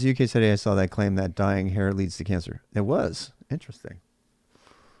there was a UK study I saw that claimed that dyeing hair leads to cancer. It was interesting.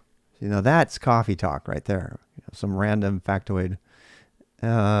 That's coffee talk right there. Some random factoid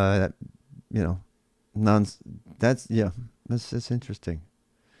That, you know, non. That's yeah. That's interesting.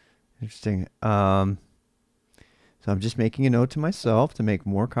 Interesting. So I'm just making a note to myself to make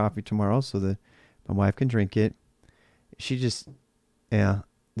more coffee tomorrow so that my wife can drink it. She just, yeah,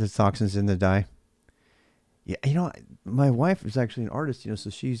 the toxins in the dye. Yeah, my wife is actually an artist, so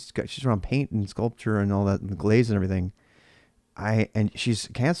she's around paint and sculpture and all that, and the glaze and everything. And she's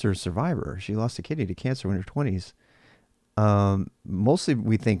a cancer survivor. She lost a kidney to cancer in her 20s. Mostly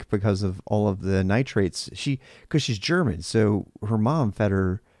we think because of all of the nitrates. Because she's German, so her mom fed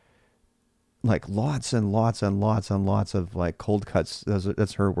her like lots and lots and lots and lots of like cold cuts.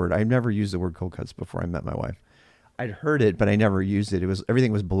 That's her word. I've never used the word cold cuts before I met my wife. I'd heard it, but I never used it.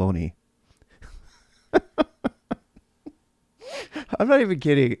 Everything was baloney. I'm not even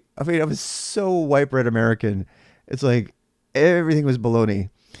kidding. I mean, I was so white bread American. It's like everything was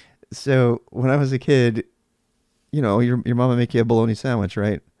baloney. So when I was a kid, your mom would make you a bologna sandwich,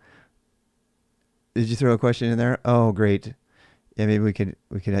 right? Did you throw a question in there? Oh, great. Yeah, maybe we could.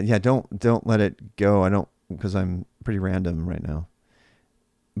 Yeah, don't let it go. I don't, because I'm pretty random right now.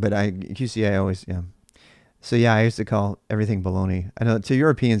 But QCA always, yeah. So yeah, I used to call everything bologna. I know to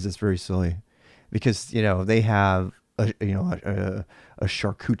Europeans it's very silly, because they have a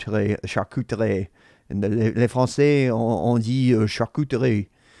charcuterie, and les Français on dit charcuterie.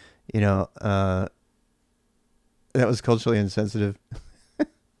 That was culturally insensitive.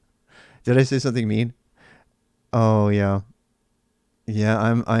 Did I say something mean? Oh yeah. Yeah,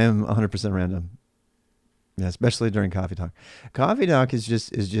 I am 100% random. Yeah, especially during coffee talk. Coffee talk is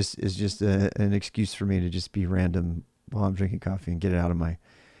just an excuse for me to just be random while I'm drinking coffee and get it out of my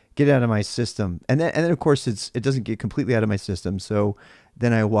system. And then of course it doesn't get completely out of my system. So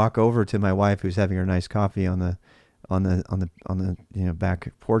then I walk over to my wife who's having her nice coffee on the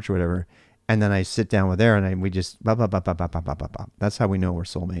back porch or whatever, and then I sit down with her and we just bop, bop, bop, bop, bop, bop, bop, bop, bop. That's how we know we're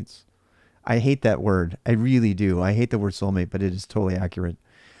soulmates. I hate that word. I really do. I hate the word soulmate, but it is totally accurate.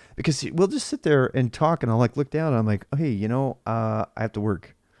 Because we'll just sit there and talk, and I'll like look down and I'm like, oh, hey, I have to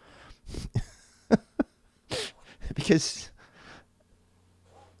work. Because,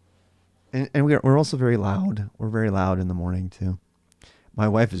 and we're also very loud. We're very loud in the morning too. My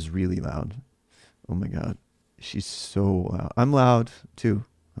wife is really loud. Oh my God. She's so loud. I'm loud too.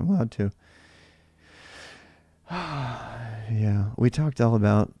 Yeah. We talked all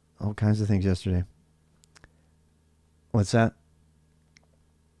about all kinds of things yesterday. What's that?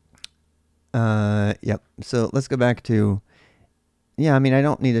 Yep. So let's go back to, I mean, I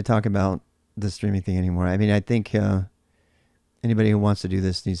don't need to talk about the streaming thing anymore. I mean, I think anybody who wants to do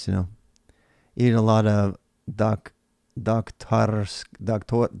this needs to know. Eat a lot of doktorskaya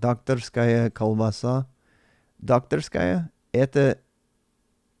kolbasa. Doktorskaya? Это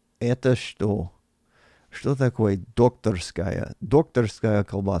что? Что такое doktorskaya? Doktorskaya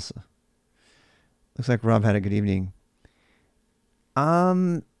kolbasa. Looks like Rob had a good evening.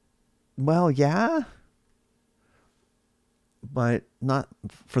 Well, yeah. But not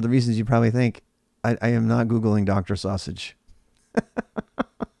for the reasons you probably think. I am not Googling Dr. Sausage.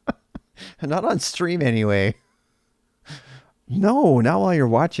 Not on stream anyway. No, not while you're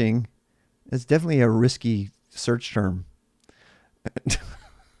watching. It's definitely a risky search term.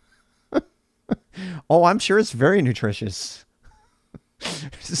 Oh, I'm sure it's very nutritious.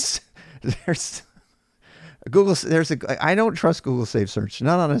 There's Google. I don't trust Google Safe Search.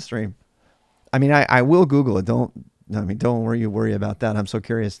 Not on a stream. I mean, I will Google it. Don't worry about that. I'm so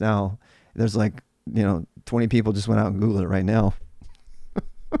curious now. There's 20 people just went out and Googled it right now.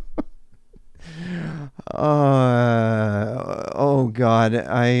 Oh God.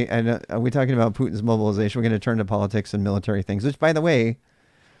 Are we talking about Putin's mobilization? We're going to turn to politics and military things, which, by the way,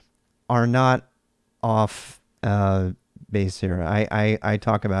 are not off base here. I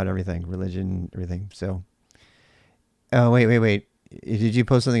talk about everything, religion, everything. So, wait. Did you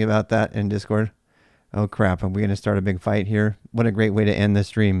post something about that in Discord? Oh crap! Are we going to start a big fight here? What a great way to end the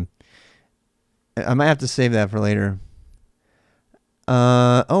stream. I might have to save that for later.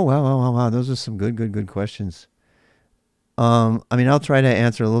 Oh wow! Those are some good questions. I mean, I'll try to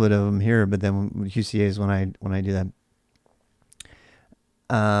answer a little bit of them here, but then QCA's when I do that.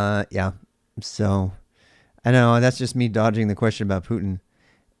 Yeah. So I know that's just me dodging the question about Putin.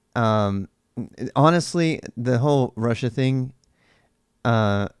 Honestly, the whole Russia thing,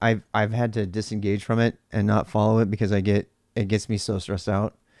 I've had to disengage from it and not follow it because it gets me so stressed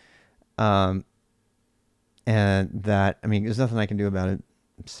out. And that, I mean, there's nothing I can do about it.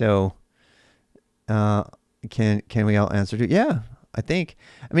 So, can we all answer to? Yeah, I think.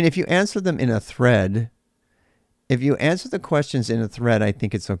 I mean, if you answer them in a thread, if you answer the questions in a thread, I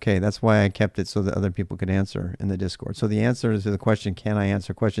think it's okay. That's why I kept it so that other people could answer in the Discord. So the answer to the question, can I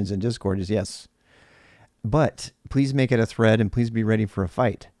answer questions in Discord, is yes. But please make it a thread and please be ready for a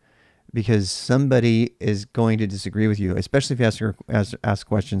fight, because somebody is going to disagree with you, especially if you ask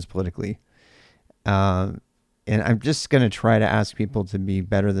questions politically. And I'm just going to try to ask people to be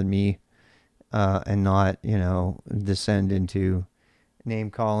better than me and not, descend into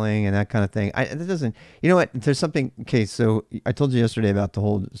name calling and that kind of thing. That doesn't, you know what? There's something. Okay, so I told you yesterday about the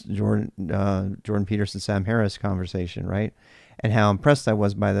whole Jordan Peterson, Sam Harris conversation, right? And how impressed I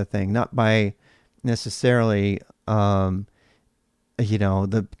was by the thing, not by necessarily, the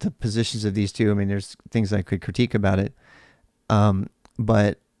positions of these two. I mean, there's things I could critique about it,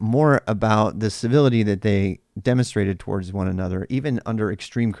 but more about the civility that they demonstrated towards one another, even under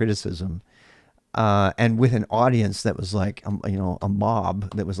extreme criticism. And with an audience that was like, a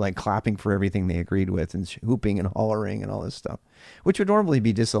mob that was like clapping for everything they agreed with and whooping and hollering and all this stuff, which would normally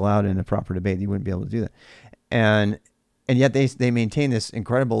be disallowed in a proper debate. You wouldn't be able to do that. And yet they maintained this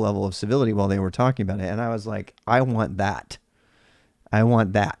incredible level of civility while they were talking about it. And I was like, I want that. I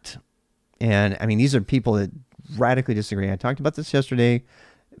want that. And I mean, these are people that radically disagree. I talked about this yesterday,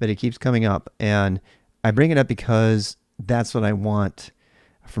 but it keeps coming up. And I bring it up because that's what I want.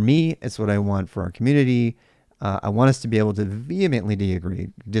 For me, it's what I want for our community. I want us to be able to vehemently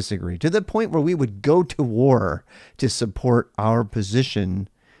disagree to the point where we would go to war to support our position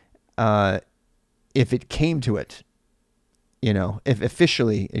if it came to it. If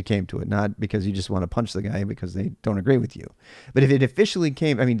officially it came to it, not because you just want to punch the guy because they don't agree with you. But if it officially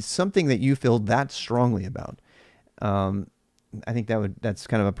came, something that you feel that strongly about, I think that's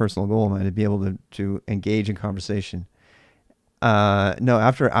kind of a personal goal of mine, to be able to engage in conversation. No,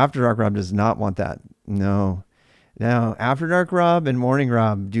 After Dark Rob does not want that. No, After Dark Rob and Morning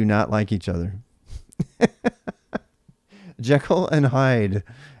Rob do not like each other. Jekyll and Hyde,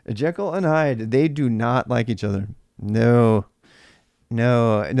 they do not like each other. No.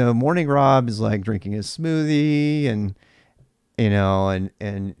 Morning Rob is like drinking a smoothie and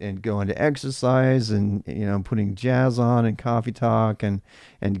going to exercise and, putting jazz on and coffee talk and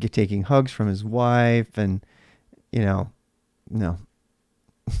taking hugs from his wife and, no.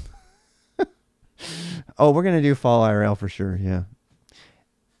 Oh, we're going to do fall IRL for sure. Yeah.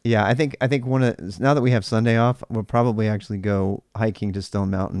 Yeah. I think now that we have Sunday off, we'll probably actually go hiking to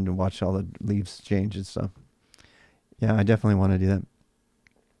Stone Mountain to watch all the leaves change and stuff. Yeah, I definitely want to do that.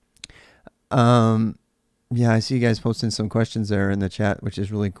 Yeah, I see you guys posting some questions there in the chat, which is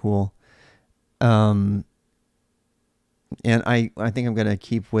really cool. And I think I'm going to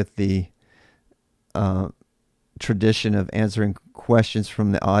keep with the tradition of answering questions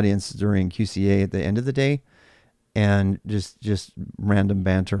from the audience during QCA at the end of the day, and just random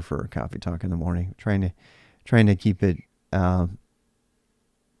banter for a coffee talk in the morning, trying to keep it,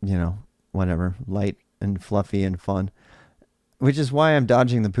 whatever, light and fluffy and fun, which is why I'm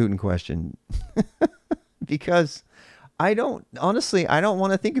dodging the Putin question. Because I don't want to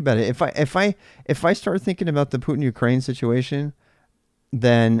think about it. If I start thinking about the Putin-Ukraine situation,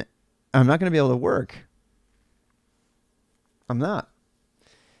 then I'm not going to be able to work. I'm not.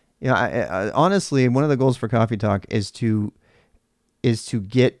 I honestly, one of the goals for Coffee Talk is to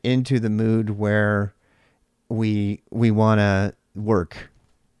get into the mood where we want to work,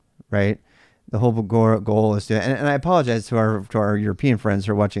 right? The whole goal is to, and I apologize to our European friends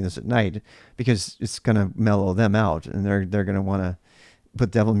who are watching this at night, because it's going to mellow them out, and they're going to want to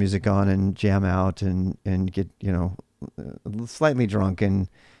put devil music on and jam out and get, slightly drunk and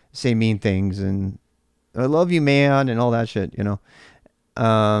say mean things and I love you, man, and all that shit, It's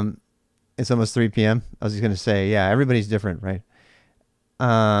almost 3 p.m. I was just going to say, yeah, everybody's different, right?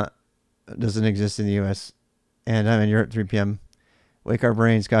 Doesn't exist in the U.S. And I'm in Europe, 3 p.m. Wake our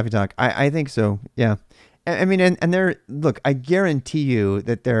brains, Coffee Talk. I think so, yeah. And there, look, I guarantee you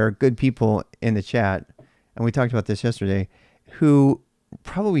that there are good people in the chat, and we talked about this yesterday, who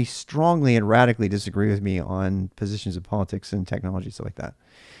probably strongly and radically disagree with me on positions of politics and technology, stuff like that.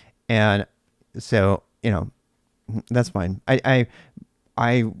 And so, that's fine. I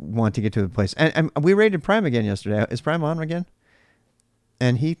want to get to a place. And we rated Prime again yesterday. Is Prime on again?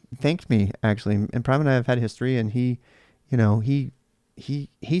 And he thanked me, actually. And Prime and I have had history, and he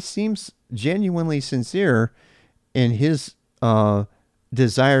seems genuinely sincere in his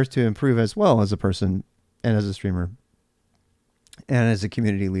desires to improve as well as a person and as a streamer and as a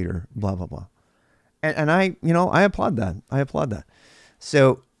community leader, blah, blah, blah. And I applaud that. I applaud that.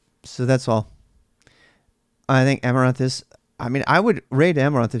 So that's all. I think Amaranthus, I would rate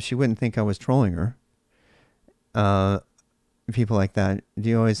Amaranth if she wouldn't think I was trolling her. People like that. Do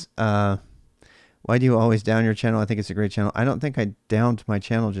you always, Why do you always down your channel? I think it's a great channel. I don't think I downed my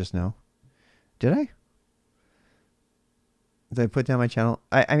channel just now. Did I? Did I put down my channel?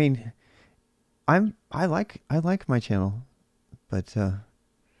 I mean, I like my channel, but I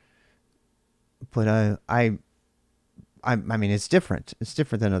mean, it's different. It's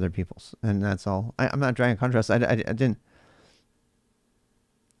different than other people's, and that's all. I'm not trying to contrast. I didn't.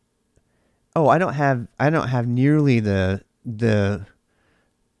 Oh, I don't have nearly the.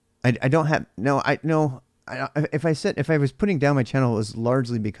 I don't have no. I no. If I was putting down my channel, it was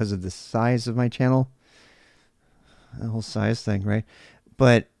largely because of the size of my channel. The whole size thing, right?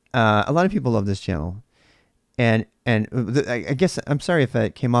 But a lot of people love this channel, and I guess I'm sorry if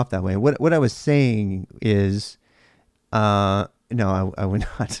it came off that way. What I was saying is, no, I would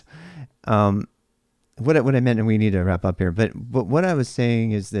not. What I meant, and we need to wrap up here. But what I was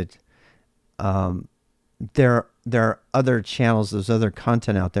saying is that there are other channels, there's other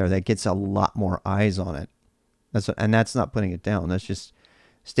content out there that gets a lot more eyes on it. And that's not putting it down. That's just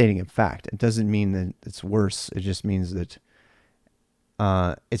stating a fact. It doesn't mean that it's worse. It just means that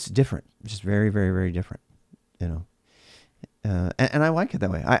it's different. It's just very, very, very different. You know, and I like it that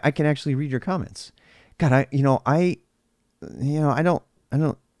way. I can actually read your comments. God, I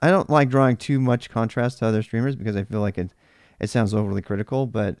don't like drawing too much contrast to other streamers because I feel like it sounds overly critical.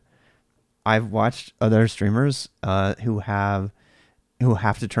 But I've watched other streamers who have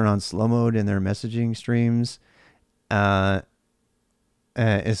to turn on slow mode in their messaging streams.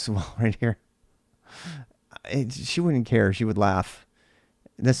 It's well right here. She wouldn't care. She would laugh.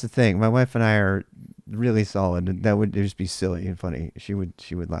 That's the thing. My wife and I are really solid. That would just be silly and funny. She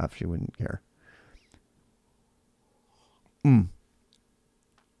would laugh. She wouldn't care.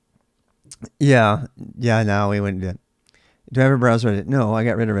 Yeah. No, we wouldn't do it. Do I ever browse Reddit? No, I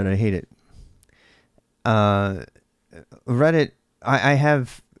got rid of Reddit. I hate it. Reddit. I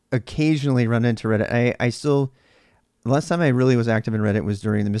have occasionally run into Reddit. I still. The last time I really was active in Reddit was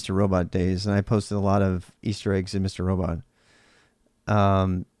during the Mr. Robot days, and I posted a lot of Easter eggs in Mr. Robot.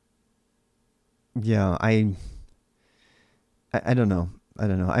 Yeah, I don't know.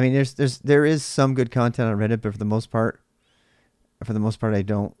 I mean, there is some good content on Reddit, but for the most part, I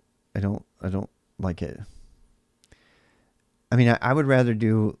don't like it. I mean, I would rather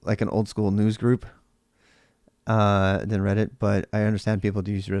do like an old school news group than Reddit, but I understand people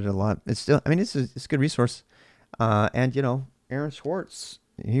do use Reddit a lot. It's still, I mean, it's a good resource. And you know, Aaron Schwartz,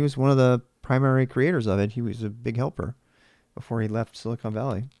 he was one of the primary creators of it. He was a big helper before he left Silicon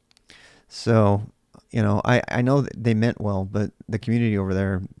Valley. So, you know, I know that they meant well, but the community over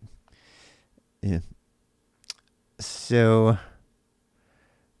there, yeah. So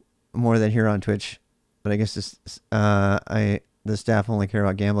more than here on Twitch, but I guess this, the staff only care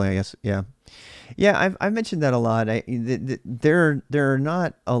about gambling, I guess. Yeah. I've mentioned that a lot. There are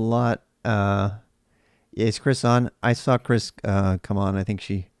not a lot, is Chris on? I saw Chris come on. I think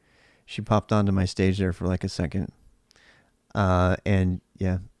she popped onto my stage there for like a second. And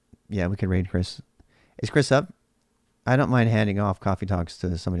yeah, we could raid Chris. Is Chris up? I don't mind handing off coffee talks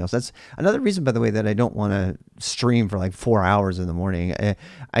to somebody else. That's another reason, by the way, that I don't want to stream for like 4 hours in the morning.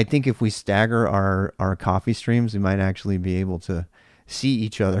 I think if we stagger our coffee streams, we might actually be able to see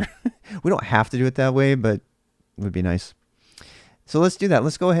each other. We don't have to do it that way, but it would be nice. So let's do that.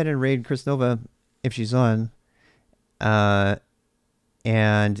 Let's go ahead and raid Chris Nova if she's on. And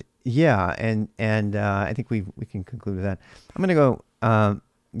yeah, and I think we can conclude with that. I'm gonna go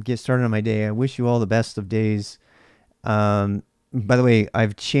get started on my day. I wish you all the best of days. By the way,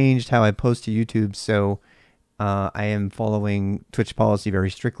 I've changed how I post to YouTube, so I am following Twitch policy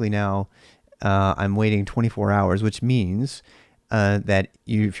very strictly now. I'm waiting 24 hours, which means that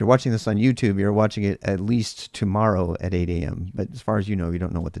if you're watching this on YouTube, you're watching it at least tomorrow at 8 a.m. But as far as you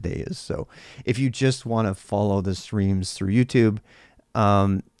don't know what the day is. So if you just want to follow the streams through YouTube,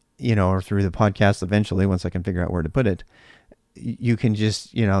 or through the podcast eventually, once I can figure out where to put it, you can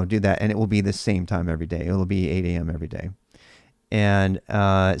just, do that, and it will be the same time every day. It'll be 8 a.m. every day. And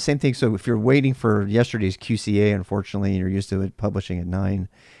same thing. So if you're waiting for yesterday's QCA, unfortunately, and you're used to it publishing at 9,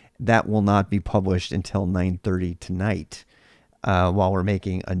 that will not be published until 9:30 tonight. While we're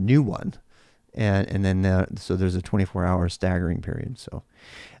making a new one, and then so there's a 24-hour staggering period. So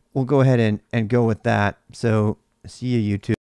we'll go ahead and go with that. So see you, YouTube.